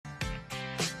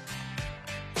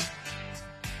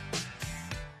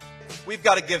we've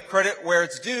got to give credit where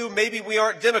it's due. Maybe we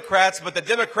aren't Democrats, but the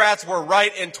Democrats were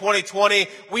right in 2020.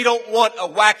 We don't want a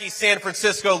wacky San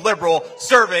Francisco liberal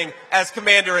serving as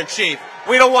commander-in-chief.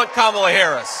 We don't want Kamala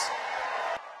Harris.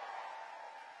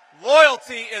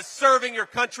 Loyalty is serving your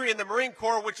country in the Marine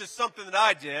Corps, which is something that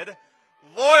I did.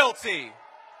 Loyalty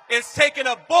is taking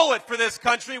a bullet for this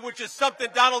country, which is something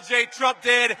Donald J. Trump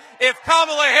did. If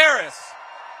Kamala Harris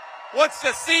wants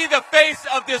to see the face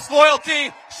of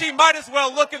disloyalty, she might as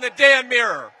well look in the damn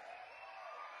mirror.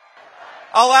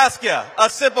 I'll ask you a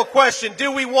simple question.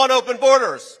 Do we want open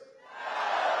borders?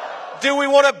 Do we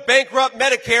want to bankrupt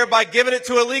Medicare by giving it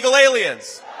to illegal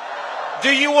aliens?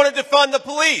 Do you want to defund the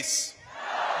police?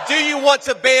 Do you want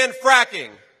to ban fracking?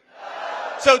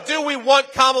 So do we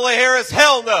want Kamala Harris?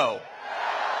 Hell no.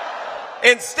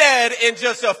 Instead, in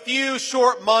just a few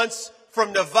short months,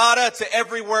 from Nevada to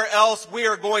everywhere else, we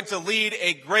are going to lead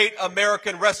a great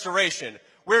American restoration.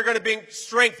 We're going to bring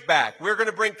strength back. We're going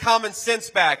to bring common sense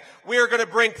back. We are going to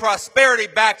bring prosperity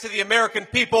back to the American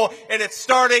people, and it's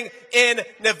starting in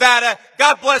Nevada.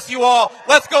 God bless you all.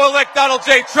 Let's go elect Donald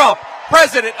J. Trump,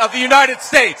 President of the United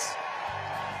States.